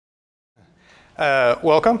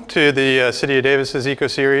Welcome to the City of Davis's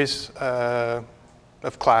eco-series of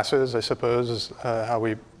classes, I suppose is how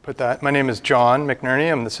we put that. My name is John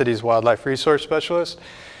McNerney. I'm the city's wildlife resource specialist.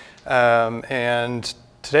 And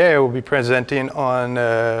today I will be presenting on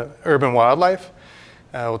urban wildlife.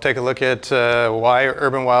 We'll take a look at why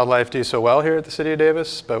urban wildlife do so well here at the City of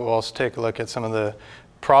Davis, but we'll also take a look at some of the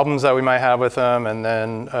problems that we might have with them, and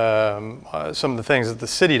then some of the things that the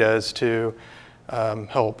city does to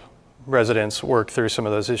help residents work through some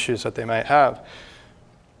of those issues that they might have.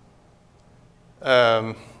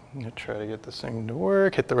 I'm gonna try to get this thing to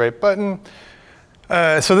work, hit the right button.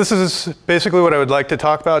 So this is basically what I would like to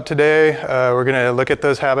talk about today. We're gonna look at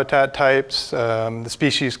those habitat types, the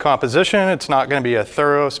species composition. It's not gonna be a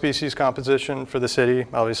thorough species composition for the city.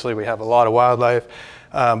 Obviously we have a lot of wildlife,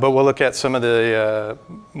 but we'll look at some of the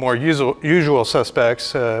more usual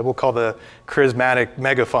suspects. We'll call the charismatic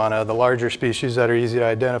megafauna, the larger species that are easy to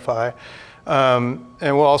identify. And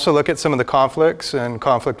we'll also look at some of the conflicts and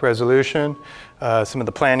conflict resolution, some of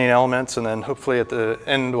the planning elements, and then hopefully at the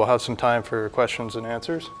end we'll have some time for questions and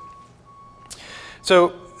answers.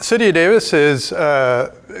 So the City of Davis is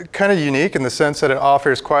kind of unique in the sense that it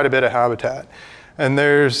offers quite a bit of habitat. And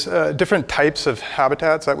there's different types of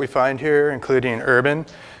habitats that we find here, including urban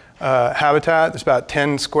habitat. There's about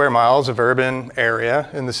 10 square miles of urban area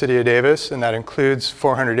in the City of Davis, and that includes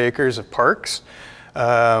 400 acres of parks,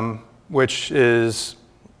 which is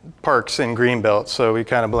parks and green belts, so we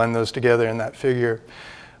kind of blend those together in that figure.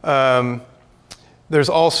 There's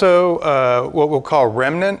also what we'll call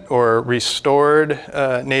remnant or restored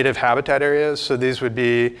native habitat areas. So these would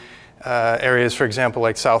be areas, for example,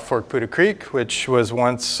 like South Fork Buda Creek, which was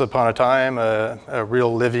once upon a time a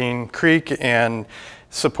real living creek and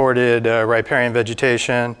supported riparian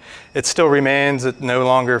vegetation. It still remains. It no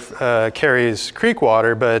longer carries creek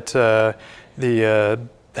water, but the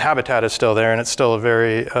habitat is still there, and it's still a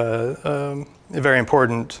very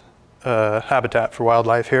important habitat for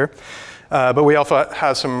wildlife here. But we also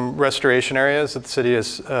have some restoration areas that the city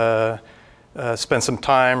has spent some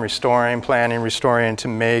time planning, restoring to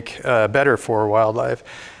make better for wildlife.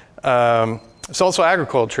 It's also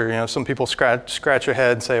agriculture. You know, some people scratch their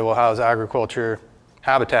head and say, well, how is agriculture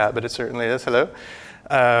habitat? But it certainly is. Hello.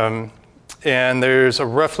 And there's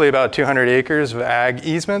roughly about 200 acres of ag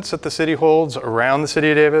easements that the city holds around the City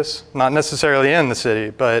of Davis, not necessarily in the city,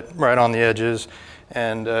 but right on the edges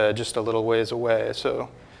and just a little ways away. So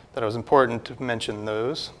that it was important to mention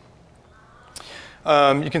those.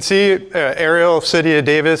 You can see aerial of City of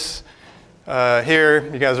Davis here.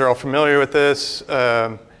 You guys are all familiar with this.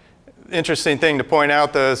 Interesting thing to point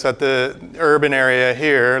out, though, is that the urban area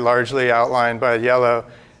here, largely outlined by yellow,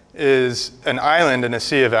 is an island in a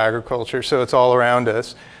sea of agriculture, so it's all around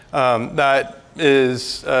us. That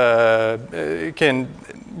is, can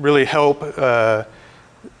really help to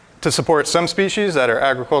support some species that are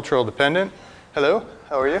agricultural dependent. Hello,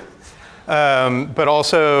 how are you? But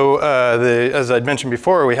also, as I'd mentioned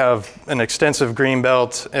before, we have an extensive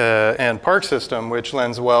greenbelt and park system, which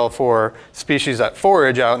lends well for species that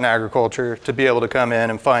forage out in agriculture to be able to come in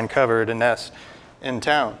and find cover to nest in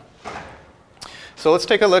town. So let's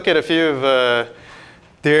take a look at a few of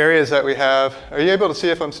the areas that we have. Are you able to see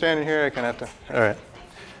if I'm standing here? I kind of have to. All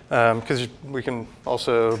right. Because we can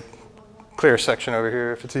also clear a section over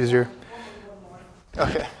here if it's easier.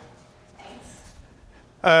 Okay.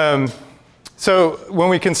 So when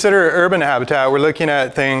we consider urban habitat, we're looking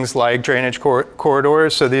at things like drainage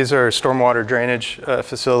corridors. So these are stormwater drainage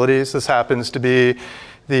facilities. This happens to be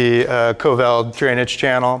the Covell drainage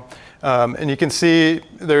channel. And you can see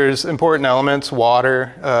there's important elements: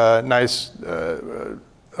 water, nice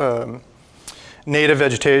native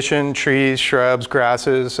vegetation, trees, shrubs,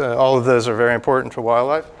 grasses. All of those are very important for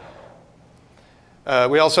wildlife.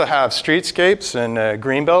 We also have streetscapes and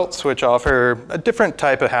greenbelts, which offer a different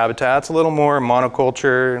type of habitats, a little more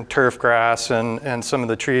monoculture, turf grass, and some of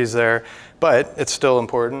the trees there, but it's still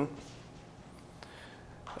important.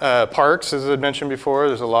 Parks, as I mentioned before,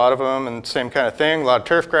 there's a lot of them, and same kind of thing, a lot of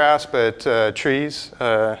turf grass, but trees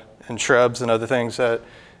and shrubs and other things that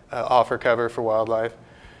offer cover for wildlife.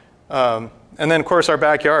 And then, of course, our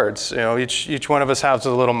backyards. You know, each one of us has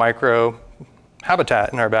a little micro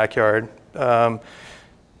habitat in our backyard.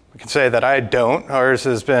 We can say that I don't. Ours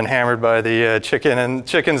has been hammered by the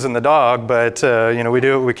chickens and the dog, but you know, we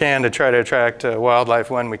do what we can to try to attract wildlife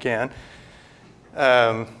when we can.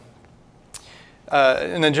 And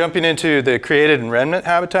then jumping into the created and remnant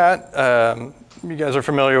habitat, you guys are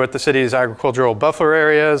familiar with the city's agricultural buffer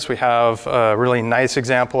areas. We have a really nice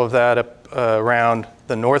example of that up around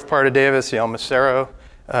the north part of Davis, the El Macero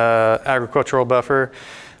agricultural buffer,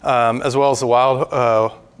 as well as the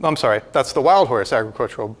I'm sorry, that's the wild horse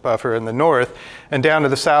agricultural buffer in the north, and down to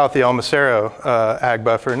the south, the El Macero ag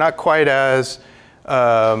buffer. Not quite as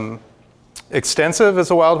extensive as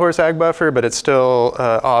the wild horse ag buffer, but it still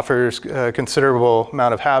offers a considerable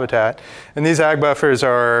amount of habitat. And these ag buffers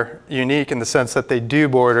are unique in the sense that they do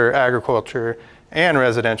border agriculture and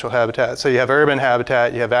residential habitat. So you have urban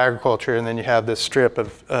habitat, you have agriculture, and then you have this strip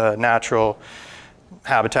of natural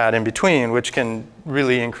habitat in between, which can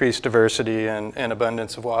really increase diversity and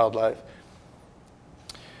abundance of wildlife.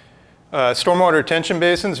 Stormwater retention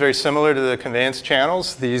basins, very similar to the conveyance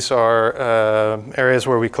channels. These are areas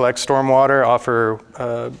where we collect stormwater, offer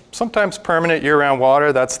sometimes permanent year-round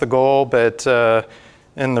water. That's the goal, but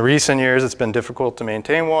in the recent years, it's been difficult to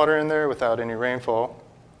maintain water in there without any rainfall.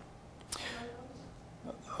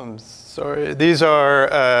 I'm sorry, these are,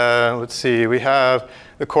 let's see, we have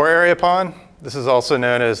the core area pond. This is also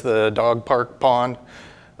known as the dog park pond.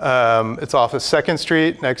 It's off of 2nd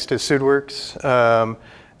Street next to Sudworks.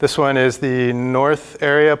 This one is the north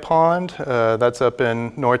area pond. That's up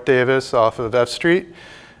in North Davis off of F Street.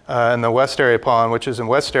 And the west area pond, which is in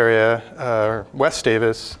West Davis,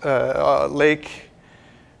 Lake.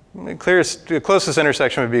 The closest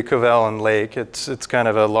intersection would be Covell and Lake. It's kind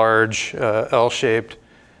of a large L-shaped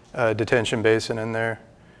detention basin in there.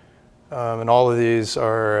 And all of these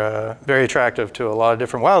are very attractive to a lot of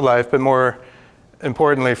different wildlife, but more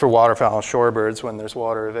importantly for waterfowl and shorebirds when there's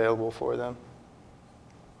water available for them.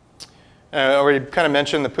 I already kind of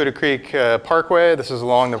mentioned the Poudre Creek Parkway. This is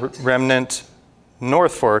along the remnant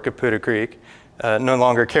North Fork of Poudre Creek. No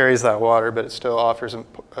longer carries that water, but it still offers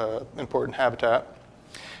important habitat.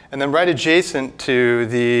 And then right adjacent to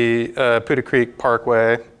the Poudre Creek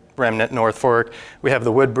Parkway, remnant North Fork, we have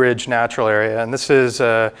the Woodbridge Natural Area. And this is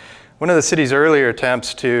one of the city's earlier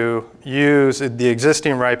attempts to use the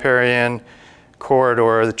existing riparian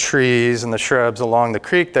corridor, the trees and the shrubs along the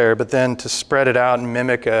creek there, but then to spread it out and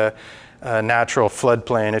mimic a natural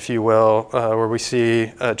floodplain, if you will, where we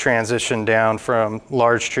see a transition down from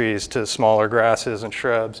large trees to smaller grasses and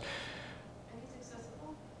shrubs. Are these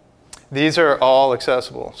accessible? These are all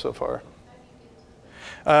accessible so far.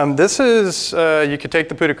 This is, you could take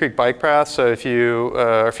the Poudre Creek bike path, so if you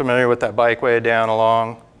are familiar with that bikeway down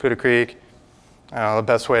along Poudre Creek, the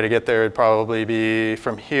best way to get there would probably be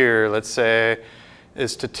from here, let's say,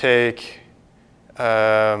 is to take,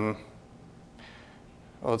 let's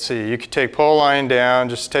see, you could take pole line down,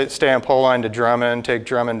 just stay on pole line to Drummond, take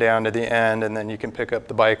Drummond down to the end, and then you can pick up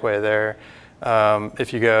the bikeway there.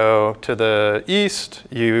 If you go to the east,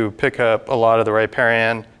 you pick up a lot of the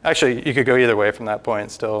riparian. Actually, you could go either way from that point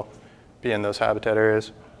and still be in those habitat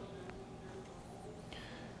areas.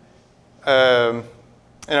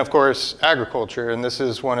 And of course, agriculture, and this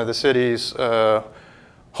is one of the city's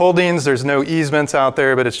holdings. There's no easements out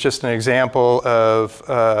there, but it's just an example of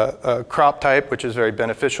a crop type, which is very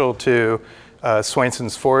beneficial to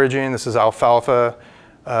Swainson's foraging. This is alfalfa.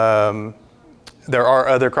 There are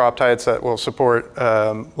other crop types that will support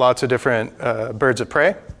lots of different birds of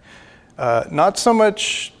prey. Not so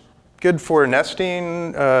much good for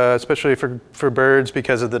nesting, especially for birds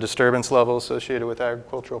because of the disturbance level associated with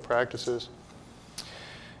agricultural practices.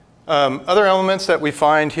 Other elements that we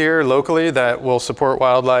find here locally that will support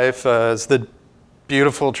wildlife is the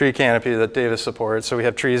beautiful tree canopy that Davis supports. So we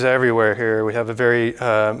have trees everywhere here. We have a very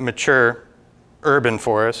mature urban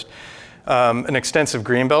forest, an extensive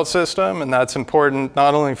greenbelt system, and that's important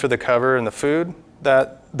not only for the cover and the food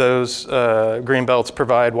that those greenbelts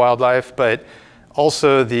provide wildlife, but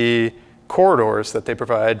also the corridors that they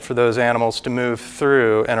provide for those animals to move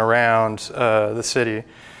through and around the city.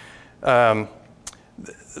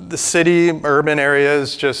 The city, urban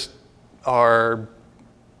areas just are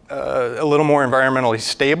a little more environmentally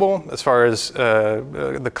stable as far as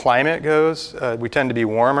the climate goes. We tend to be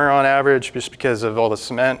warmer on average just because of all the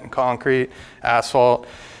cement and concrete, asphalt.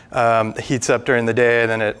 It heats up during the day,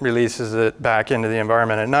 then it releases it back into the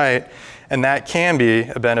environment at night. And that can be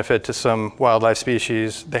a benefit to some wildlife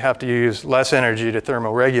species. They have to use less energy to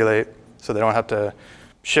thermoregulate, so they don't have to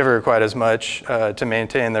shiver quite as much to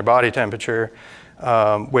maintain their body temperature,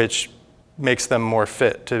 which makes them more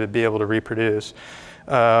fit to be able to reproduce.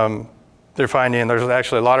 They're finding, there's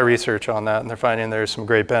actually a lot of research on that, and they're finding there's some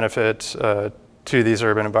great benefits to these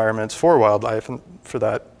urban environments for wildlife and for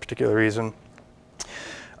that particular reason.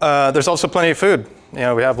 There's also plenty of food. You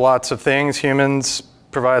know, we have lots of things. Humans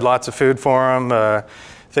provide lots of food for them.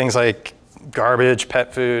 Things like garbage,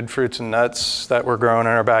 pet food, fruits and nuts that we're growing in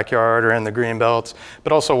our backyard or in the green belts,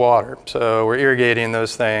 but also water. So we're irrigating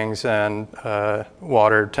those things, and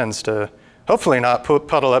water tends to hopefully not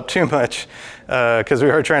puddle up too much because we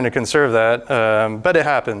are trying to conserve that, but it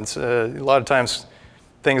happens. A lot of times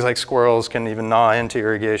things like squirrels can even gnaw into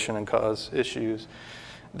irrigation and cause issues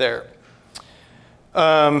there.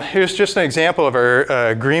 Here's just an example of our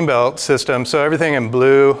greenbelt system. So everything in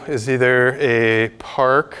blue is either a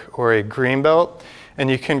park or a greenbelt. And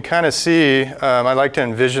you can kind of see, I like to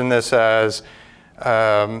envision this as,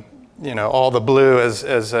 all the blue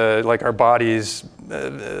as like our body's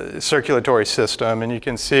circulatory system. And you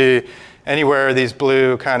can see anywhere these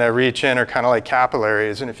blue kind of reach in are kind of like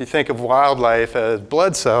capillaries. And if you think of wildlife as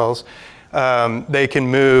blood cells, they can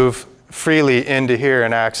move freely into here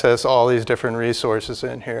and access all these different resources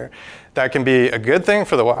in here. That can be a good thing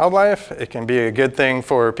for the wildlife. It can be a good thing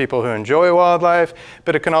for people who enjoy wildlife,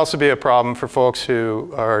 but it can also be a problem for folks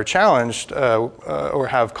who are challenged or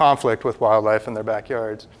have conflict with wildlife in their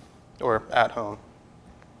backyards or at home.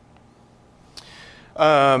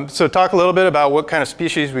 So talk a little bit about what kind of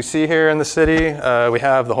species we see here in the city. We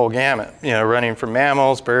have the whole gamut, running from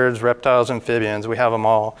mammals, birds, reptiles, amphibians. We have them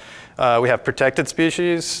all. We have protected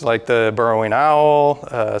species like the burrowing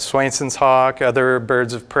owl, Swainson's hawk, other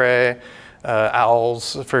birds of prey,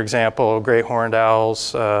 owls, for example, great horned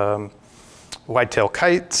owls, white-tailed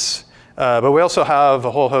kites. But we also have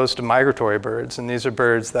a whole host of migratory birds, and these are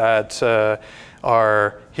birds that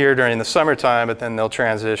are here during the summertime, but then they'll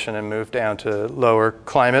transition and move down to lower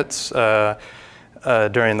climates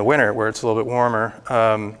during the winter where it's a little bit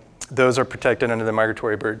warmer. Those are protected under the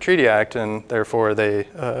Migratory Bird Treaty Act, and therefore they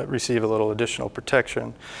receive a little additional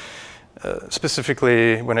protection,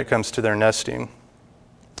 specifically when it comes to their nesting.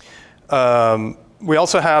 We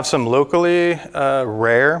also have some locally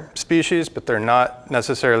rare species, but they're not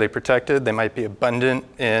necessarily protected. They might be abundant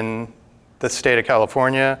in the state of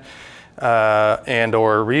California and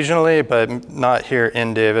or regionally, but not here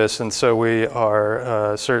in Davis. And so we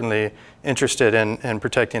are certainly interested in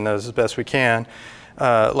protecting those as best we can.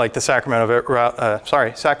 Like the Sacramento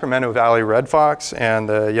Valley red fox and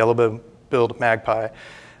the yellow-billed magpie.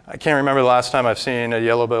 I can't remember the last time I've seen a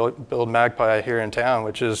yellow-billed magpie here in town,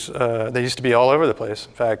 which is, they used to be all over the place.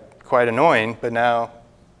 In fact, quite annoying, but now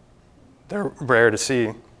they're rare to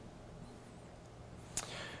see.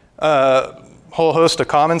 Whole host of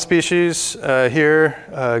common species here.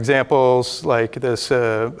 Examples like this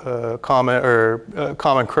common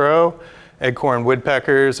crow, eggcorn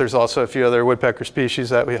woodpeckers. There's also a few other woodpecker species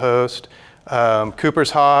that we host.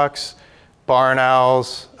 Cooper's hawks, barn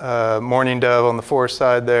owls, mourning dove on the far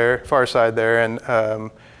side there, and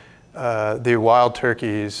the wild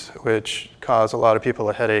turkeys, which cause a lot of people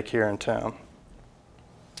a headache here in town.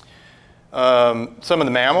 Some of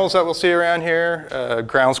the mammals that we'll see around here,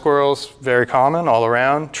 ground squirrels, very common all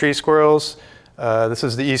around. Tree squirrels. This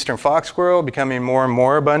is the eastern fox squirrel, becoming more and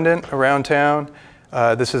more abundant around town.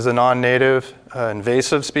 This is a non-native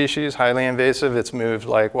invasive species, highly invasive. It's moved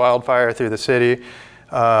like wildfire through the city.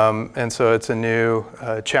 And so it's a new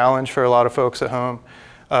challenge for a lot of folks at home.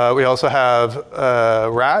 We also have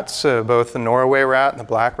rats, both the Norway rat and the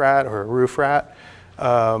black rat or roof rat,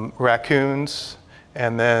 raccoons,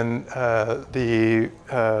 and then the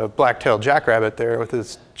black-tailed jackrabbit there with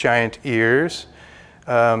its giant ears.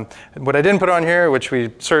 What I didn't put on here, which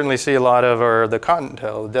we certainly see a lot of, are the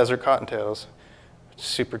cottontail, the desert cottontails.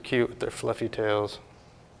 Super cute with their fluffy tails.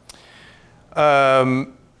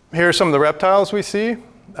 Here are some of the reptiles we see.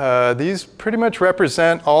 These pretty much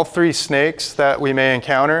represent all three snakes that we may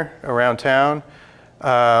encounter around town.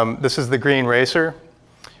 This is the green racer.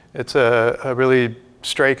 It's a really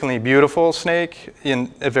strikingly beautiful snake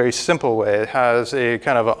in a very simple way. It has a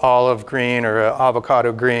kind of an olive green or an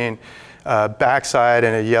avocado green backside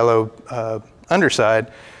and a yellow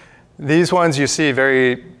underside. These ones you see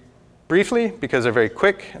very briefly because they're very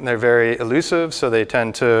quick and they're very elusive, so they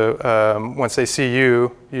tend to, once they see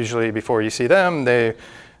you, usually before you see them, they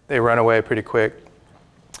run away pretty quick.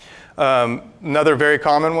 Another very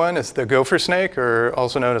common one is the gopher snake, or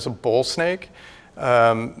also known as a bull snake.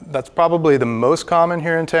 That's probably the most common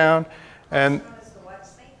here in town. And What is the what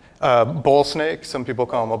snake? bull snake, some people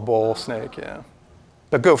call them a bull snake, yeah.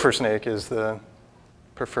 The gopher snake is the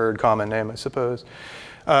preferred common name, I suppose.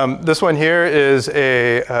 This one here is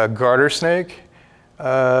a garter snake.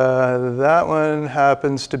 That one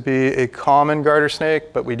happens to be a common garter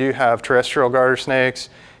snake, but we do have terrestrial garter snakes,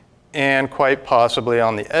 and quite possibly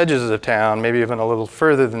on the edges of town, maybe even a little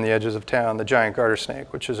further than the edges of town, the giant garter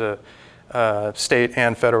snake, which is a state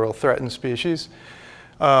and federal threatened species.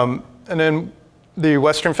 And then the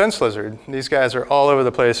western fence lizard. These guys are all over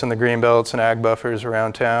the place in the green belts and ag buffers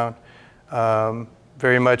around town.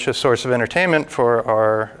 Very much a source of entertainment for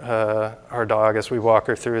our dog as we walk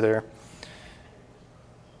her through there.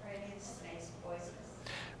 Are any of the snakes poisonous?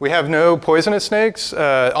 We have no poisonous snakes.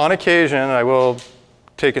 On occasion, I will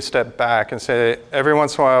take a step back and say every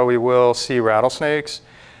once in a while we will see rattlesnakes.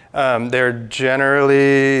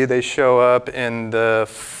 They show up in the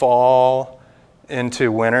fall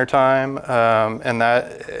into wintertime, and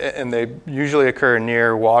they usually occur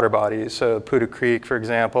near water bodies. So Poudre Creek, for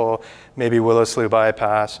example, maybe Willow Slough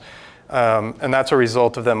Bypass, and that's a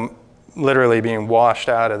result of them literally being washed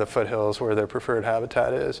out of the foothills where their preferred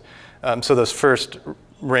habitat is. So those first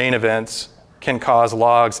rain events can cause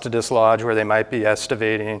logs to dislodge where they might be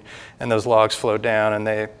estivating, and those logs float down and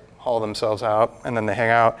they haul themselves out and then they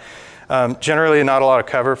hang out. Generally not a lot of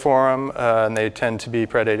cover for them, and they tend to be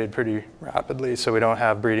predated pretty rapidly, so we don't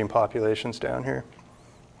have breeding populations down here.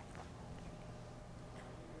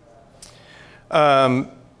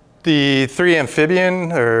 The three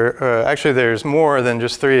amphibian, or actually there's more than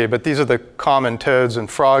just three, but these are the common toads and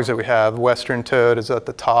frogs that we have. Western toad is at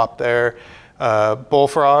the top there,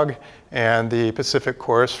 bullfrog, and the Pacific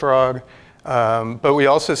chorus frog. But we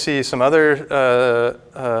also see some other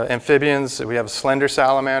amphibians. We have a slender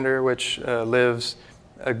salamander, which lives,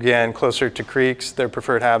 again, closer to creeks. Their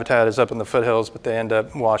preferred habitat is up in the foothills, but they end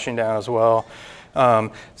up washing down as well.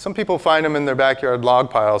 Some people find them in their backyard log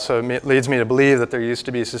piles, so it leads me to believe that there used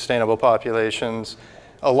to be sustainable populations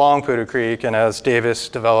along Poudre Creek, and as Davis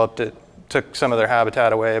developed, it took some of their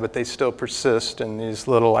habitat away, but they still persist in these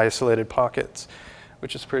little isolated pockets,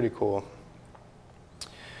 which is pretty cool.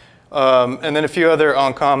 And then a few other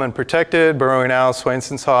uncommon protected, burrowing owl,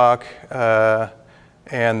 Swainson's hawk,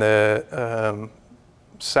 and the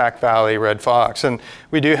Sac Valley red fox. And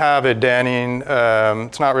we do have a denning,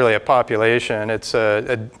 it's not really a population, it's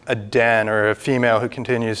a den, or a female who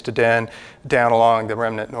continues to den down along the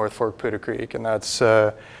remnant North Fork Poudre Creek, and that's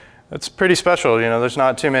pretty special. You know, there's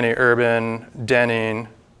not too many urban denning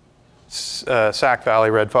Sac Valley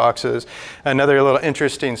red foxes. Another little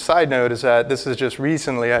interesting side note is that this is just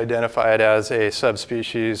recently identified as a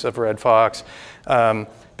subspecies of red fox.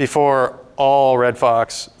 Before, all red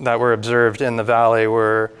fox that were observed in the valley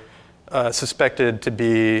were suspected to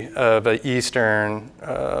be of an eastern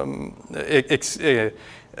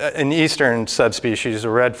subspecies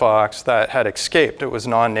of red fox that had escaped. It was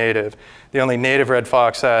non-native. The only native red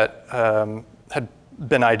fox that had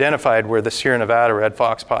been identified were the Sierra Nevada red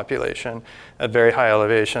fox population at very high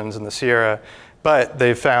elevations in the Sierra. But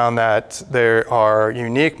they found that there are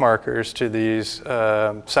unique markers to these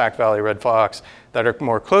Sac Valley red fox that are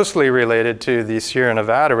more closely related to the Sierra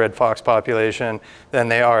Nevada red fox population than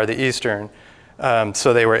they are the eastern.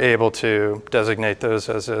 So they were able to designate those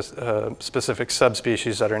as a specific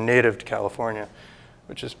subspecies that are native to California,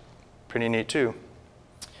 which is pretty neat too.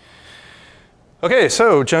 Okay,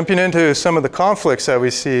 so jumping into some of the conflicts that we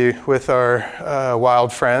see with our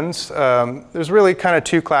wild friends, there's really kind of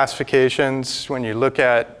two classifications. When you look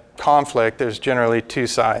at conflict, there's generally two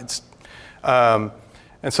sides. And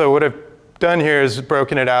so what I've done here is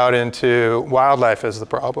broken it out into wildlife as the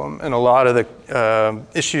problem, and a lot of the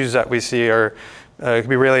issues that we see are can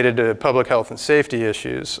be related to public health and safety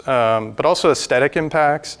issues, but also aesthetic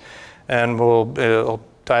impacts, and we'll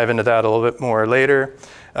dive into that a little bit more later.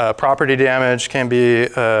 Property damage can be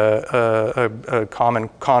a common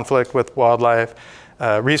conflict with wildlife.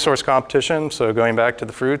 Resource competition, so going back to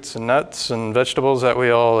the fruits and nuts and vegetables that we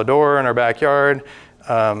all adore in our backyard,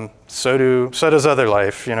 so does other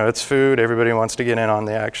life. You know, it's food, everybody wants to get in on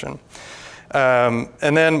the action.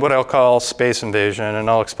 And then what I'll call space invasion, and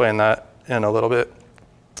I'll explain that in a little bit.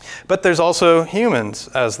 But there's also humans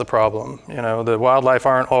as the problem. You know, the wildlife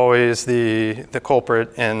aren't always the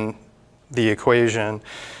culprit in the equation.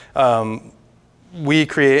 We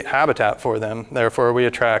create habitat for them, therefore we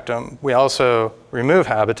attract them. We also remove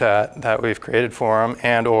habitat that we've created for them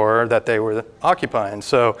and or that they were occupying.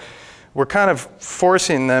 So we're kind of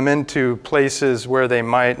forcing them into places where they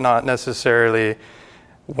might not necessarily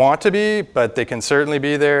want to be, but they can certainly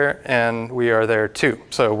be there, and we are there too.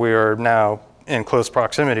 So we are now in close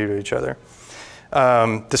proximity to each other.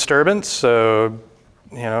 Disturbance, so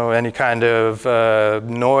you know, any kind of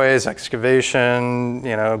noise, excavation,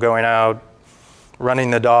 you know, going out,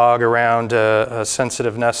 running the dog around a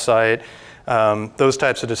sensitive nest site, those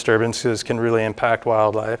types of disturbances can really impact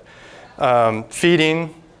wildlife.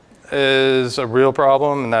 Feeding is a real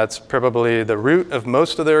problem, and that's probably the root of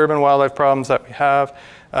most of the urban wildlife problems that we have.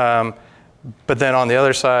 But then on the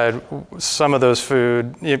other side, some of those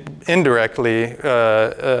food indirectly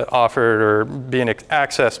offered or being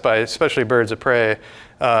accessed by especially birds of prey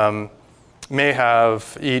may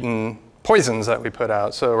have eaten poisons that we put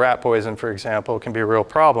out. So rat poison, for example, can be a real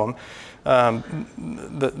problem.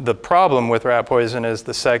 The problem with rat poison is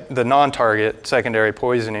the non-target secondary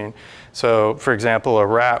poisoning. So for example, a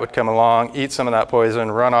rat would come along, eat some of that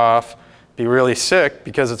poison, run off, be really sick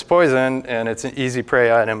because it's poison, and it's an easy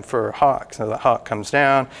prey item for a hawk. So the hawk comes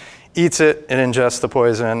down, eats it, it ingests the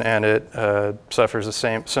poison, and it suffers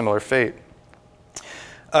the similar fate.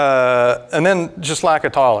 And then just lack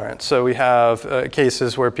of tolerance. So we have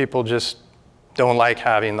cases where people just don't like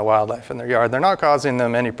having the wildlife in their yard. They're not causing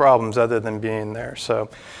them any problems other than being there. So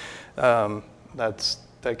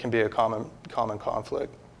that can be a common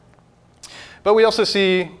conflict. But we also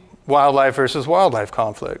see wildlife versus wildlife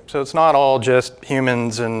conflict. So it's not all just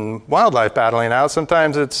humans and wildlife battling out.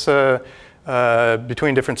 Sometimes it's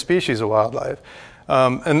between different species of wildlife.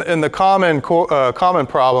 And the common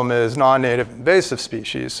problem is non-native invasive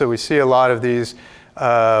species. So we see a lot of these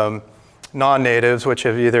non-natives which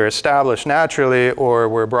have either established naturally or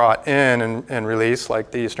were brought in and released,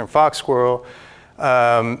 like the eastern fox squirrel.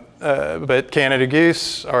 But Canada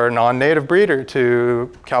geese are a non-native breeder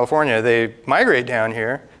to California. They migrate down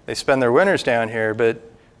here. They spend their winters down here, but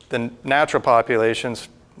the natural populations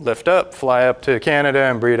lift up, fly up to Canada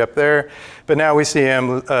and breed up there. But now we see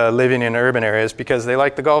them living in urban areas because they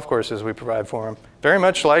like the golf courses we provide for them, very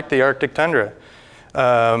much like the Arctic tundra.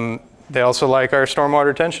 They also like our stormwater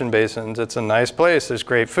retention basins. It's a nice place. There's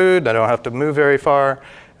great food. They don't have to move very far.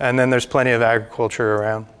 And then there's plenty of agriculture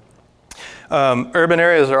around. Urban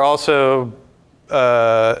areas are also,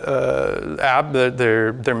 they're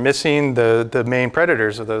missing the main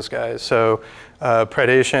predators of those guys. So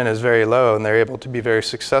predation is very low, and they're able to be very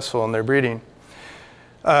successful in their breeding.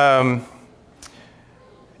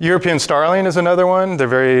 European starling is another one. They're a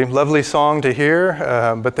very lovely song to hear,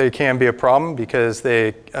 but they can be a problem because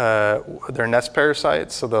they're nest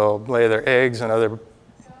parasites, so they'll lay their eggs in other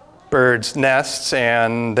birds' nests,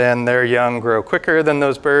 and then their young grow quicker than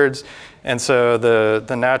those birds, and so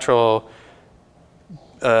the natural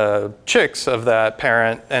chicks of that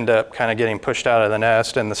parent end up kind of getting pushed out of the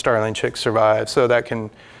nest, and the starling chicks survive, so that can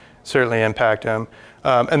certainly impact them.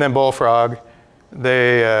 And then bullfrog.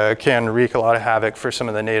 They can wreak a lot of havoc for some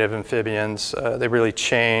of the native amphibians. They really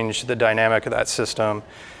change the dynamic of that system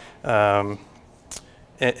in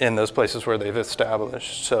those places where they've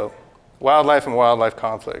established. So wildlife and wildlife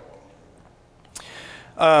conflict.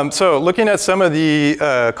 So looking at some of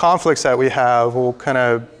the conflicts that we have, we'll kind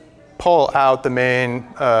of pull out the main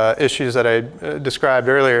issues that I described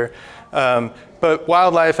earlier. But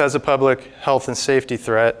wildlife as a public health and safety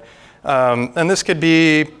threat. And this could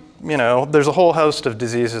be, there's a whole host of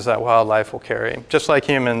diseases that wildlife will carry. Just like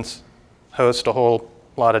humans host a whole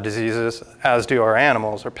lot of diseases, as do our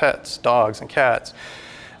animals, our pets, dogs and cats.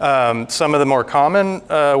 Some of the more common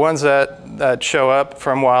ones that show up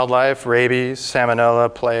from wildlife, rabies,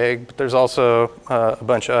 salmonella, plague, but there's also a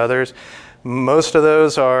bunch of others. Most of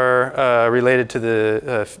those are related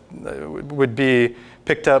to would be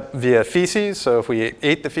picked up via feces. So if we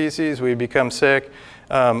ate the feces, we become sick.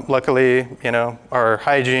 Luckily, our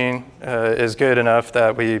hygiene is good enough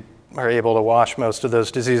that we are able to wash most of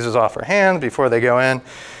those diseases off our hands before they go in.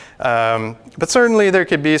 But certainly there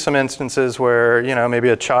could be some instances where, maybe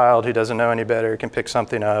a child who doesn't know any better can pick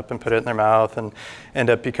something up and put it in their mouth and end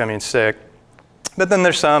up becoming sick. But then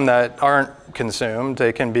there's some that aren't consumed.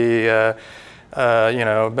 They can be,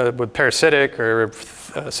 with parasitic or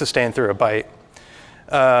sustained through a bite.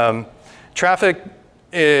 Traffic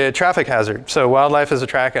hazard. So wildlife is a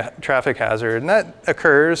traffic hazard, and that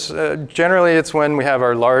occurs. Generally, it's when we have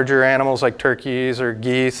our larger animals like turkeys or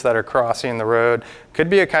geese that are crossing the road. Could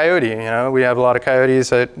be a coyote. We have a lot of coyotes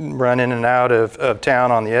that run in and out of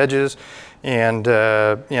town on the edges, and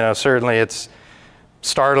certainly it's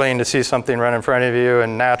startling to see something run in front of you,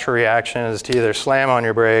 and natural reaction is to either slam on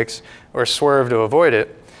your brakes or swerve to avoid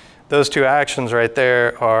it. Those two actions right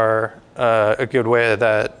there are a good way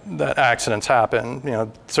that accidents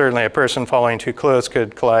happen. Certainly a person following too close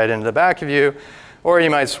could collide into the back of you, or you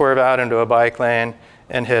might swerve out into a bike lane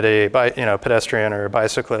and hit a pedestrian or a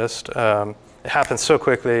bicyclist. It happens so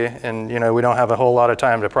quickly, and we don't have a whole lot of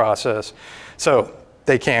time to process. So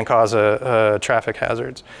they can cause traffic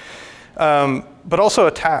hazards. But also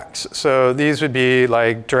attacks. So these would be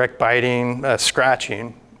like direct biting,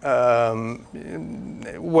 scratching.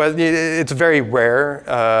 It's very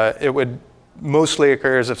rare. It would mostly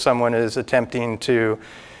occurs if someone is attempting to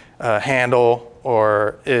handle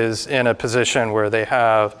or is in a position where they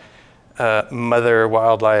have mother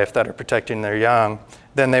wildlife that are protecting their young.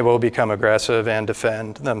 Then they will become aggressive and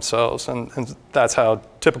defend themselves, and that's how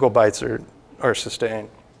typical bites are sustained.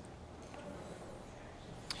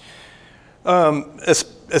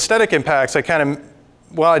 Aesthetic impacts, I kind of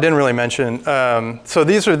Well, I didn't really mention. So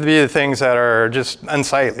these would be the things that are just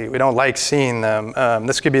unsightly. We don't like seeing them.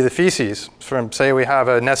 This could be the feces from, say, we have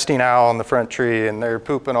a nesting owl in the front tree and they're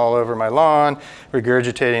pooping all over my lawn,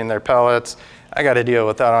 regurgitating their pellets. I got to deal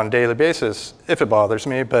with that on a daily basis if it bothers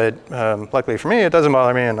me, but luckily for me, it doesn't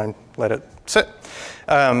bother me and I let it sit.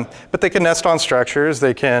 But they can nest on structures.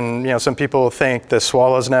 They can, some people think the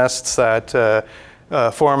swallows' nests that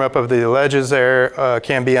form up of the ledges there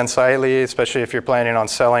can be unsightly, especially if you're planning on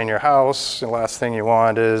selling your house. The last thing you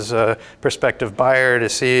want is a prospective buyer to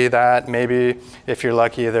see that. Maybe if you're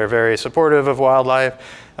lucky, they're very supportive of wildlife.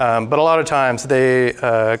 But a lot of times they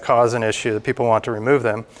cause an issue that people want to remove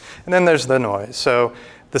them. And then there's the noise. So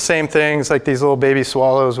the same things like these little baby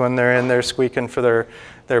swallows when they're in there squeaking for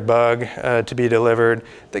their bug to be delivered,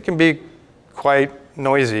 they can be quite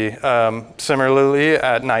noisy. Similarly,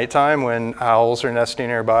 at nighttime when owls are nesting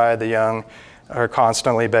nearby, the young are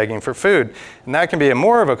constantly begging for food. And that can be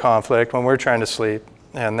more of a conflict when we're trying to sleep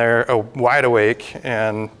and they're wide awake,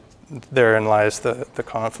 and therein lies the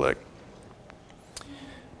conflict.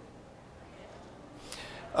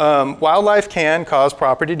 Wildlife can cause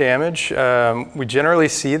property damage. We generally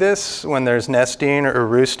see this when there's nesting or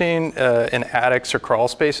roosting in attics or crawl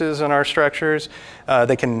spaces in our structures.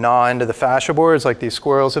 They can gnaw into the fascia boards like these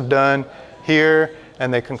squirrels have done here,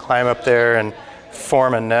 and they can climb up there and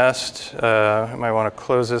form a nest. I might want to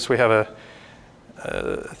close this. We have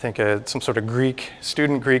I think some sort of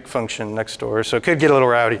student Greek function next door, so it could get a little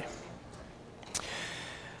rowdy.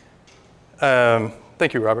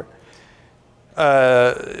 Thank you, Robert.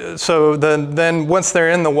 So then once they're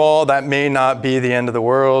in the wall, that may not be the end of the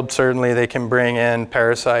world. Certainly they can bring in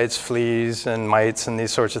parasites, fleas, and mites, and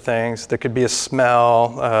these sorts of things. There could be a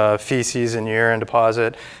smell, feces and urine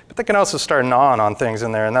deposit, but they can also start gnawing on things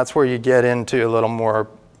in there, and that's where you get into a little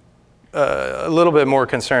bit more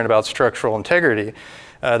concern about structural integrity.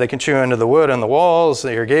 They can chew into the wood on the walls,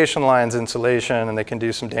 the irrigation lines, insulation, and they can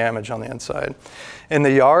do some damage on the inside. In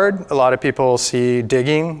the yard, a lot of people see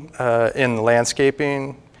digging in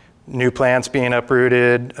landscaping, new plants being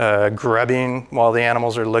uprooted, grubbing while the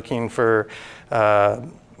animals are looking for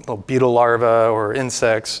little beetle larvae or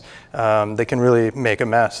insects. They can really make a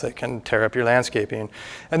mess. They can tear up your landscaping.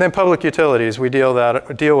 And then public utilities, we deal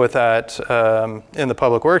with that in the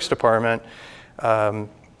Public Works Department.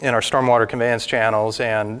 In our stormwater conveyance channels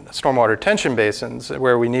and stormwater detention basins,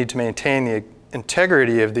 where we need to maintain the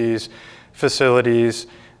integrity of these facilities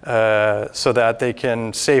so that they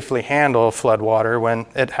can safely handle floodwater when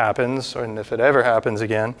it happens, and if it ever happens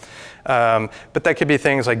again. But that could be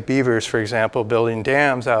things like beavers, for example, building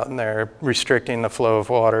dams out in there, restricting the flow of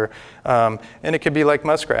water. And it could be like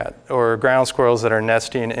muskrat or ground squirrels that are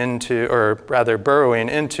nesting into, or rather burrowing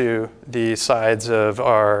into the sides of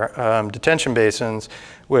our detention basins,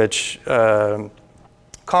 which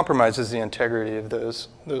compromises the integrity of those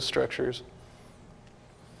structures.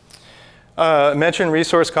 Mentioned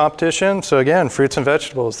resource competition. So again, fruits and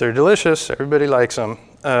vegetables, they're delicious. Everybody likes them.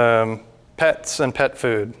 Pets and pet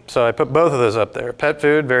food. So I put both of those up there. Pet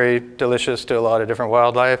food, very delicious to a lot of different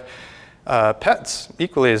wildlife. Pets,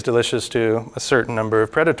 equally as delicious to a certain number of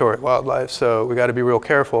predatory wildlife. So we got to be real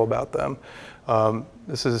careful about them.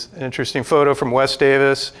 This is an interesting photo from West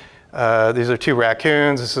Davis. These are two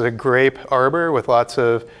raccoons. This is a grape arbor with lots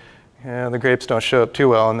of, the grapes don't show up too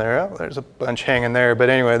well in there. Oh, there's a bunch hanging there. But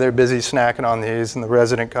anyway, they're busy snacking on these, and the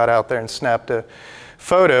resident got out there and snapped a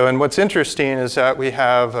photo. And what's interesting is that we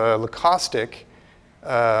have a leucostic,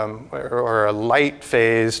 or a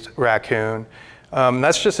light-phased raccoon.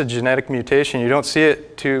 That's just a genetic mutation. You don't see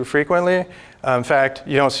it too frequently. In fact,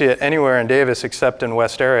 you don't see it anywhere in Davis except in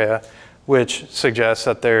West area, which suggests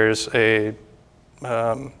that there's a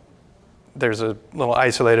little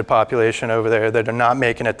isolated population over there that are not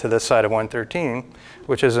making it to this side of 113,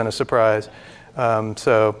 which isn't a surprise.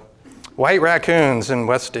 So white raccoons in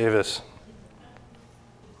West Davis.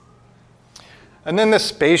 And then this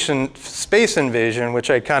space invasion, which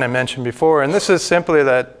I kind of mentioned before, and this is simply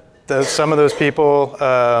that some of those people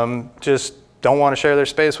just don't want to share their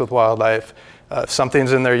space with wildlife. If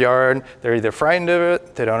something's in their yard, they're either frightened of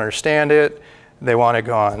it, they don't understand it, they want it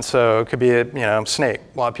gone. So it could be a snake.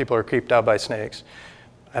 A lot of people are creeped out by snakes.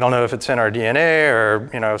 I don't know if it's in our DNA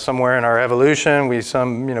or somewhere in our evolution.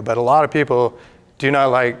 But a lot of people do not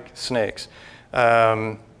like snakes.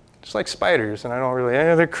 Just like spiders, and I don't really.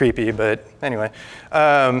 They're creepy, but anyway.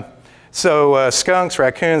 So skunks,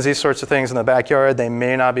 raccoons, these sorts of things in the backyard, they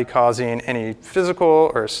may not be causing any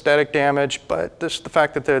physical or aesthetic damage, but just the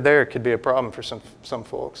fact that they're there could be a problem for some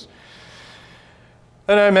folks.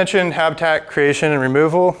 And I mentioned habitat creation and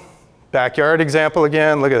removal. Backyard example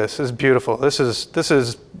again, look at this, this is beautiful. This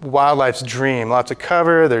is wildlife's dream. Lots of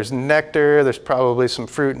cover, there's nectar, there's probably some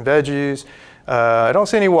fruit and veggies. I don't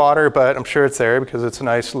see any water, but I'm sure it's there because it's a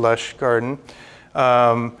nice lush garden.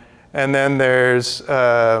 And then there's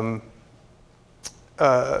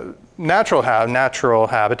natural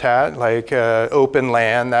habitat, like open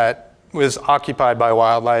land that was occupied by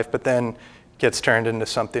wildlife, but then gets turned into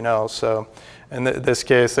something else. So in this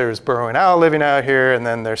case, there's burrowing owl living out here, and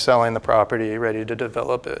then they're selling the property, ready to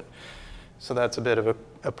develop it. So that's a bit of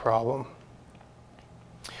a problem.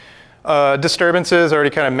 Disturbances, already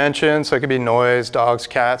kind of mentioned, so it could be noise, dogs,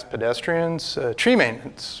 cats, pedestrians. Tree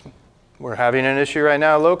maintenance. We're having an issue right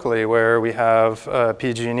now locally where we have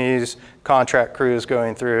PG&E's contract crews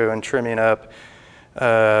going through and trimming up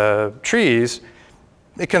trees.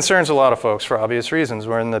 It concerns a lot of folks for obvious reasons.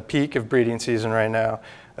 We're in the peak of breeding season right now.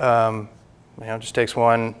 It just takes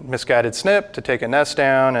one misguided snip to take a nest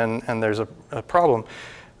down, and there's a problem.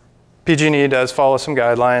 PG&E does follow some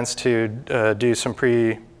guidelines to do some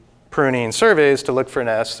pre-pruning surveys to look for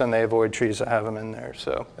nests, and they avoid trees that have them in there.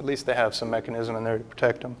 So at least they have some mechanism in there to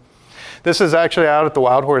protect them. This is actually out at the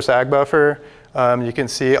Wild Horse Ag Buffer. You can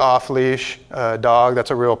see off-leash dog.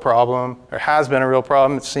 That's a real problem, or has been a real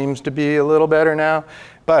problem. It seems to be a little better now,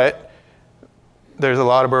 but there's a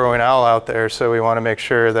lot of burrowing owl out there, so we want to make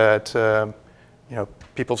sure that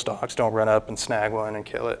people's dogs don't run up and snag one and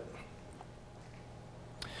kill it.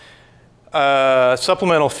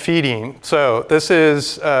 Supplemental feeding. So this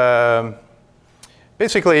is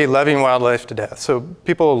basically loving wildlife to death. So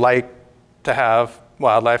people like to have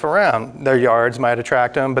wildlife around. Their yards might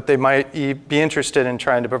attract them, but they might be interested in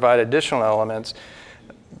trying to provide additional elements,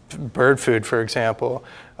 bird food, for example.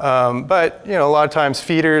 But a lot of times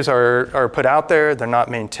feeders are put out there, they're not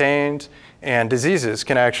maintained, and diseases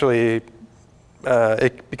can actually,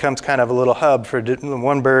 it becomes kind of a little hub for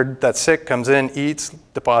one bird that's sick comes in, eats,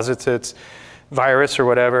 deposits its virus or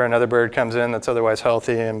whatever, another bird comes in that's otherwise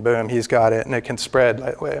healthy, and boom, he's got it, and it can spread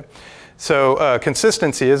that way. So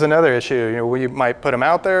consistency is another issue. We might put them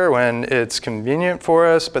out there when it's convenient for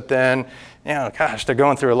us, but then, gosh, they're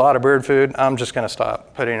going through a lot of bird food. I'm just going to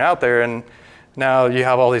stop putting it out there. And now you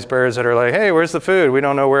have all these birds that are like, hey, where's the food? We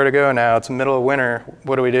don't know where to go now. It's the middle of winter.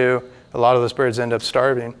 What do we do? A lot of those birds end up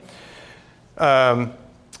starving.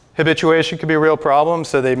 Habituation could be a real problem,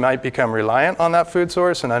 so they might become reliant on that food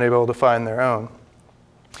source and unable to find their own.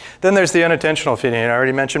 Then there's the unintentional feeding. I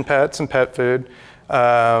already mentioned pets and pet food.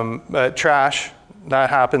 But trash, that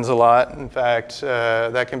happens a lot. In fact,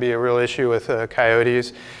 that can be a real issue with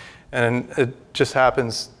coyotes. And it just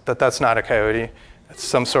happens that that's not a coyote. It's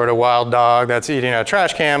some sort of wild dog that's eating a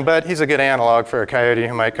trash can, but he's a good analog for a coyote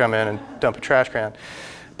who might come in and dump a trash can.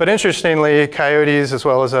 But interestingly, coyotes, as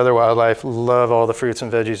well as other wildlife, love all the fruits and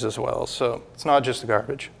veggies as well. So it's not just the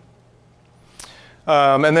garbage.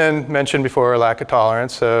 And then mentioned before, lack of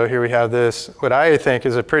tolerance. So here we have this, what I think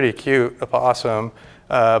is a pretty cute opossum,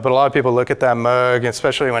 but a lot of people look at that mug,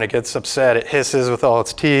 especially when it gets upset, it hisses with all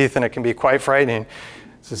its teeth, and it can be quite frightening.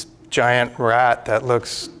 It's this giant rat that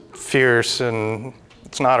looks fierce, and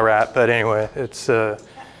it's not a rat, but anyway, it's,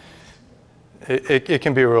 it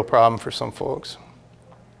can be a real problem for some folks.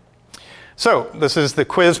 So this is the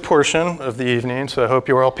quiz portion of the evening, so I hope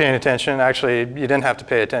you were all paying attention. Actually, you didn't have to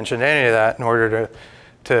pay attention to any of that in order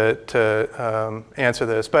to answer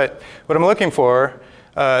this. But what I'm looking for,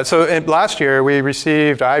 last year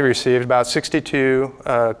I received about 62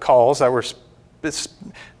 calls that were,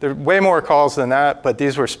 there are way more calls than that, but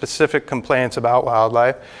these were specific complaints about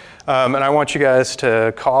wildlife. And I want you guys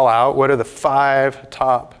to call out what are the 5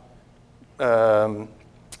 top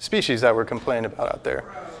species that were complained about out there.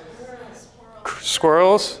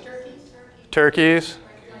 Squirrels, turkeys,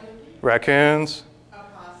 raccoons,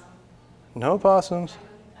 no opossums,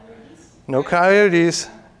 no coyotes.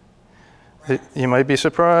 You might be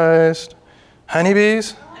surprised.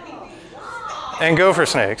 Honeybees and gopher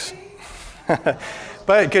snakes.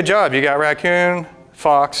 But good job, you got raccoon,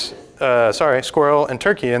 fox, squirrel, and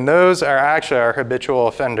turkey, and those are actually our habitual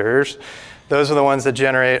offenders. Those are the ones that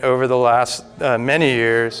generate over the last many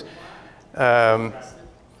years.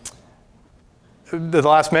 The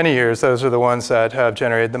last many years, those are the ones that have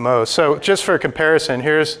generated the most. So just for comparison,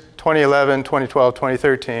 here's 2011, 2012,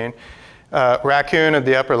 2013. Raccoon of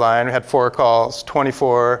the upper line, we had 4 calls,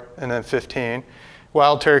 24, and then 15.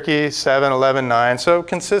 Wild turkey, 7, 11, 9. So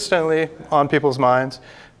consistently on people's minds.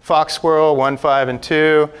 Fox squirrel, 1, 5, and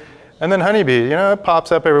 2. And then honeybee, it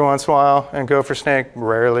pops up every once in a while. And gopher snake,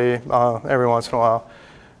 rarely, every once in a while.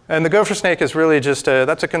 And the gopher snake is really just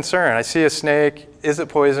that's a concern. I see a snake, is it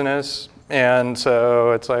poisonous? And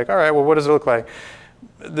so it's like, all right, well, what does it look like?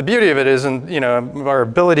 the beauty of it is, our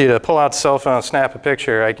ability to pull out the cell phone, snap a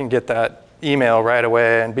picture. I can get that email right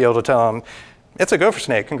away and be able to tell them, it's a gopher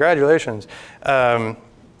snake, congratulations. So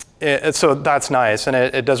that's nice, and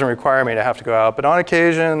it doesn't require me to have to go out. But on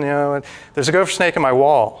occasion, there's a gopher snake in my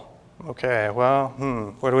wall. Okay, well,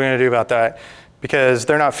 what are we going to do about that? Because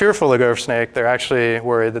they're not fearful of the gopher snake, they're actually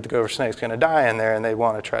worried that the gopher snake's going to die in there, and they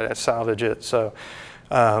want to try to salvage it. So,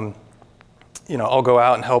 I'll go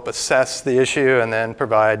out and help assess the issue and then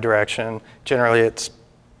provide direction. Generally, it's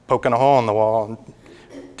poking a hole in the wall and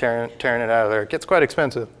tearing it out of there. It gets quite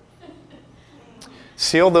expensive.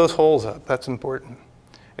 Seal those holes up, that's important.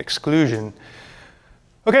 Exclusion.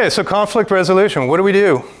 Okay, so conflict resolution, what do we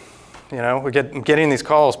do? We're getting these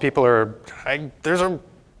calls, people are, there's an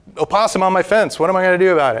opossum on my fence, what am I going to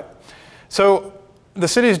do about it? So the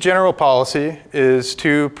city's general policy is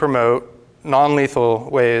to promote non-lethal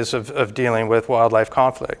ways of dealing with wildlife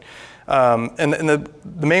conflict. And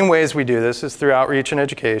the main ways we do this is through outreach and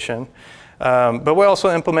education. But we also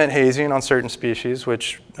implement hazing on certain species,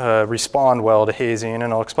 which respond well to hazing,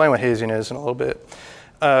 and I'll explain what hazing is in a little bit.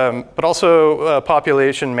 But also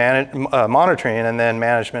population monitoring and then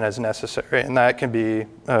management as necessary, and that can be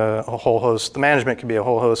a whole host, the management can be a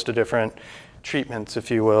whole host of different treatments, if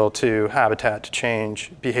you will, to habitat to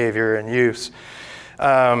change behavior and use.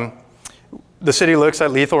 The city looks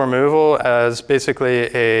at lethal removal as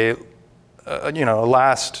basically a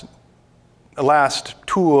last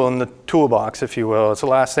tool in the toolbox, if you will. It's the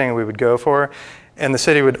last thing we would go for. And the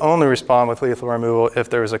city would only respond with lethal removal if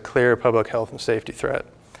there was a clear public health and safety threat.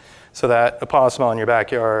 So that opossum in your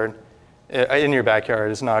backyard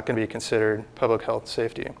is not going to be considered public health and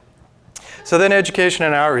safety. So then education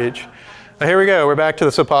and outreach. Here we go, we're back to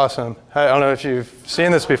this opossum. I don't know if you've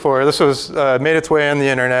seen this before. This was made its way on the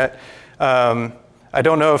internet. I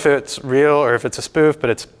don't know if it's real or if it's a spoof,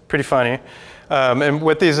 but it's pretty funny. And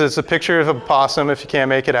with these is a picture of a possum, if you can't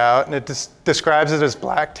make it out, and it describes it as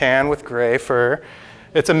black tan with gray fur.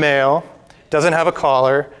 It's a male, doesn't have a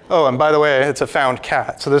collar. Oh, and by the way, it's a found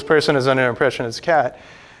cat. So this person is under the impression it's a cat.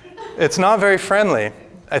 It's not very friendly.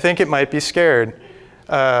 I think it might be scared.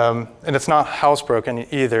 And it's not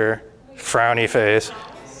housebroken either, frowny face.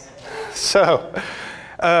 So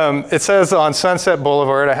it says on Sunset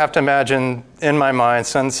Boulevard. I have to imagine in my mind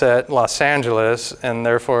Sunset Los Angeles, and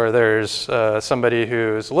therefore there's somebody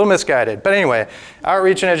who's a little misguided. But anyway,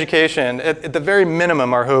 outreach and education, at the very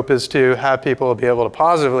minimum, our hope is to have people be able to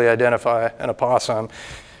positively identify an opossum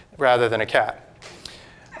rather than a cat.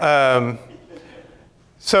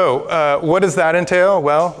 So what does that entail?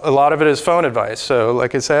 Well, a lot of it is phone advice. So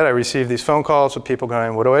like I said, I receive these phone calls with people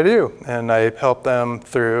going, what do I do? And I help them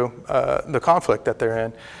through the conflict that they're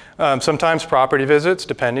in. Sometimes property visits,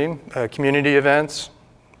 depending, community events.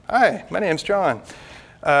 Hi, my name's John.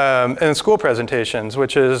 And school presentations,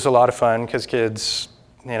 which is a lot of fun because kids,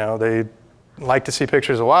 they like to see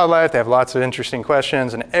pictures of wildlife. They have lots of interesting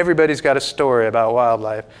questions, and everybody's got a story about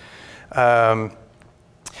wildlife.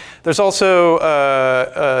 There's also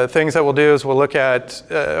things that we'll do is we'll look at,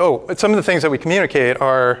 some of the things that we communicate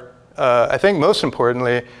are, I think most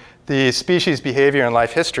importantly, the species behavior and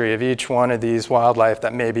life history of each one of these wildlife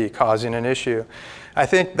that may be causing an issue. I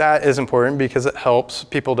think that is important because it helps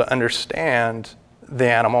people to understand the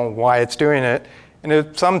animal, why it's doing it,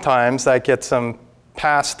 and sometimes that gets them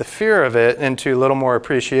past the fear of it into a little more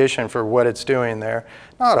appreciation for what it's doing there.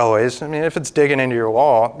 Not always. I mean, if it's digging into your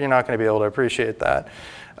wall, you're not going to be able to appreciate that.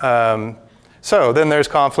 So then there's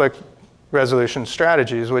conflict resolution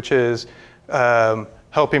strategies, which is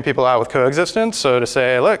helping people out with coexistence. So to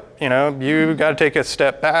say, look, you got to take a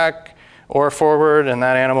step back or forward, and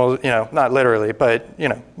that animal, not literally, but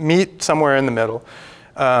meet somewhere in the middle.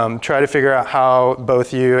 Try to figure out how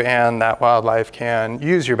both you and that wildlife can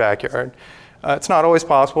use your backyard. It's not always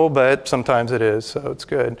possible, but sometimes it is, so it's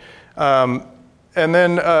good. And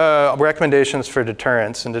then recommendations for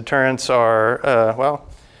deterrence. And deterrence are,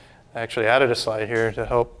 I actually added a slide here to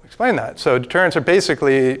help explain that. So deterrents are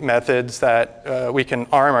basically methods that we can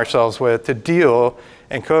arm ourselves with to deal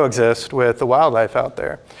and coexist with the wildlife out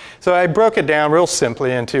there. So I broke it down real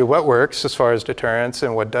simply into what works as far as deterrence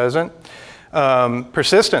and what doesn't.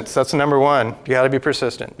 Persistence, that's number one. You gotta be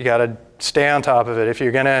persistent. You gotta stay on top of it. If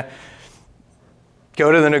you're gonna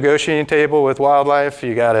go to the negotiating table with wildlife,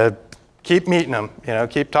 you gotta keep meeting them,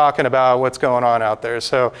 keep talking about what's going on out there.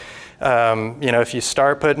 So, if you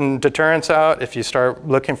start putting deterrents out, if you start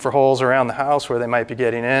looking for holes around the house where they might be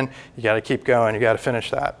getting in, you got to keep going, you got to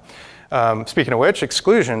finish that. Speaking of which,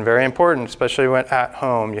 exclusion, very important, especially when at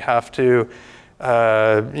home. You have to,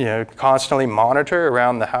 constantly monitor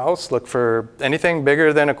around the house, look for anything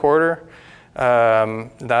bigger than a quarter,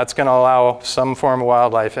 That's going to allow some form of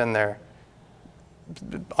wildlife in there.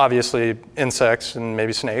 Obviously, insects and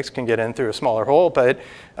maybe snakes can get in through a smaller hole, but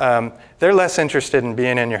they're less interested in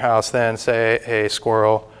being in your house than, say, a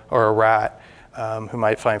squirrel or a rat who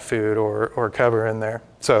might find food or cover in there.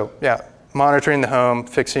 So yeah, monitoring the home,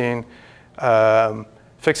 fixing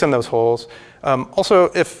those holes.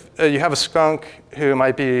 Also, if you have a skunk who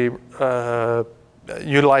might be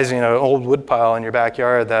utilizing an old wood pile in your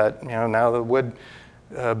backyard that, now the wood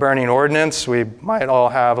burning ordinance, we might all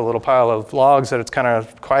have a little pile of logs that it's kind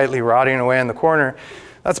of quietly rotting away in the corner.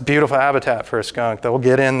 That's beautiful habitat for a skunk. They'll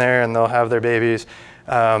get in there and they'll have their babies,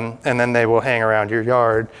 and then they will hang around your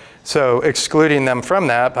yard. So excluding them from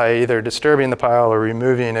that by either disturbing the pile or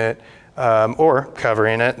removing it, or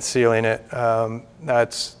covering it and sealing it,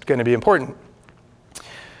 that's going to be important.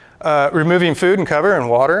 Removing food and cover and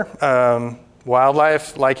water.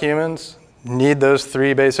 Wildlife, like humans, need those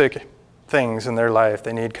three basic things in their life.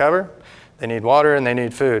 They need cover, they need water, and they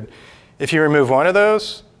need food. If you remove one of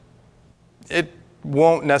those, it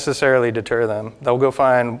won't necessarily deter them. They'll go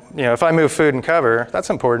find, if I move food and cover,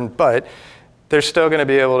 that's important, but they're still going to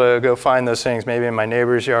be able to go find those things maybe in my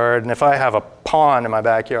neighbor's yard. And if I have a pond in my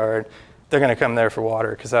backyard, they're going to come there for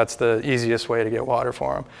water because that's the easiest way to get water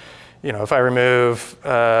for them. If I remove 2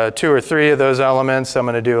 or 3 of those elements, I'm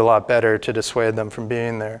going to do a lot better to dissuade them from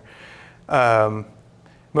being there.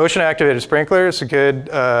 Motion-activated sprinklers, a good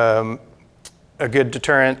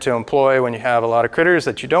deterrent to employ when you have a lot of critters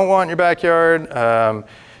that you don't want in your backyard.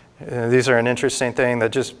 These are an interesting thing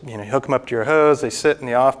that just, you hook them up to your hose, they sit in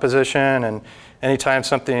the off position, and anytime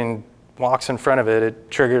something walks in front of it, it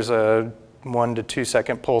triggers a 1 to 2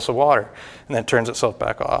 second pulse of water, and then turns itself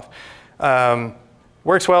back off.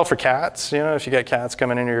 Works well for cats. If you get cats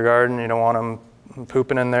coming into your garden, you don't want them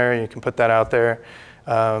pooping in there, you can put that out there.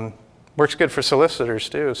 Works good for solicitors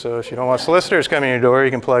too. So if you don't want solicitors coming in your door, you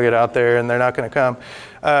can plug it out there and they're not going to come.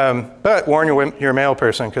 But warn your mail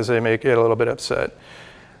person because they may get a little bit upset.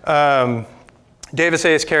 Davis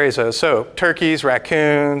Ace carries those. So turkeys,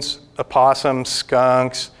 raccoons, opossums,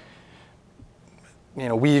 skunks.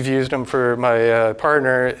 We've used them for my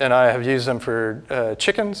partner and I have used them for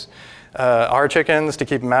chickens. Our chickens to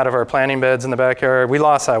keep them out of our planting beds in the backyard. We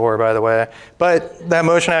lost that war, by the way. But that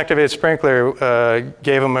motion-activated sprinkler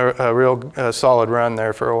gave them a real solid run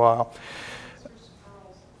there for a while.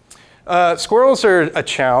 Squirrels are a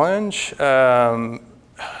challenge.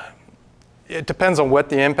 It depends on what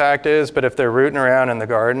the impact is, but if they're rooting around in the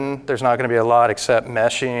garden, there's not going to be a lot except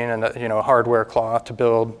meshing and hardware cloth to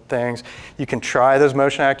build things. You can try those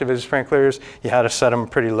motion-activated sprinklers. You have to set them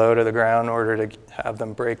pretty low to the ground in order to have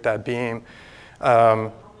them break that beam.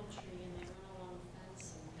 Dive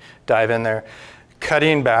in there.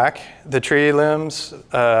 Cutting back the tree limbs,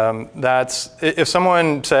 if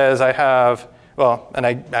someone says I have, and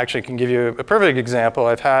I actually can give you a perfect example.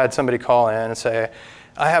 I've had somebody call in and say,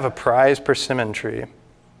 I have a prize persimmon tree.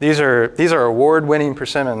 These are award-winning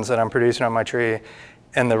persimmons that I'm producing on my tree,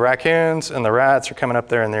 and the raccoons and the rats are coming up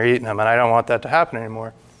there and they're eating them, and I don't want that to happen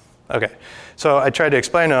anymore. Okay, so I tried to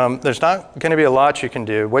explain to them, there's not going to be a lot you can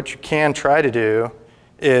do. What you can try to do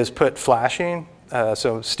is put flashing,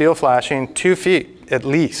 so steel flashing, 2 feet at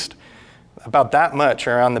least, about that much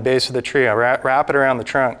around the base of the tree. I wrap it around the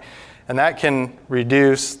trunk, and that can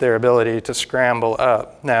reduce their ability to scramble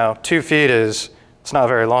up. Now, 2 feet it's not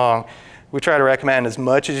very long. We try to recommend as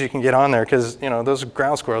much as you can get on there because those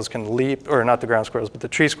ground squirrels can leap, or not the ground squirrels, but the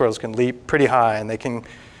tree squirrels can leap pretty high and they can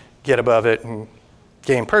get above it and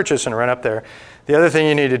gain purchase and run up there. The other thing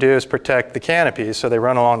you need to do is protect the canopies. So they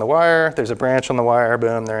run along the wire, there's a branch on the wire,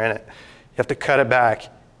 boom, they're in it. You have to cut it back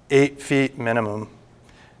 8 feet minimum.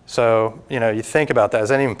 So you think about that. Is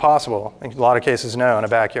that even possible? In a lot of cases, no, in a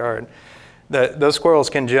backyard. Those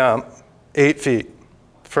squirrels can jump 8 feet.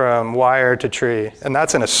 From wire to tree, and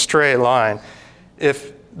that's in a straight line.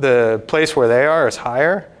 If the place where they are is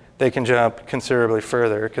higher, they can jump considerably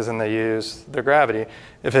further because then they use their gravity.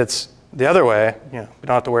 If it's the other way, we don't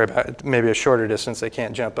have to worry about it. Maybe a shorter distance, they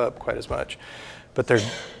can't jump up quite as much. But they're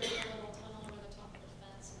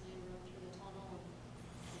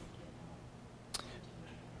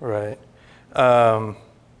right.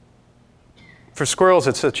 For squirrels,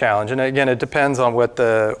 it's a challenge, and again, it depends on what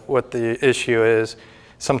the issue is.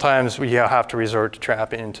 Sometimes you have to resort to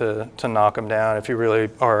trapping to knock them down if you really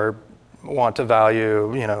want to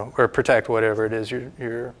value, or protect whatever it is you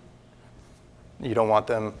don't want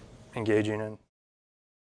them engaging in.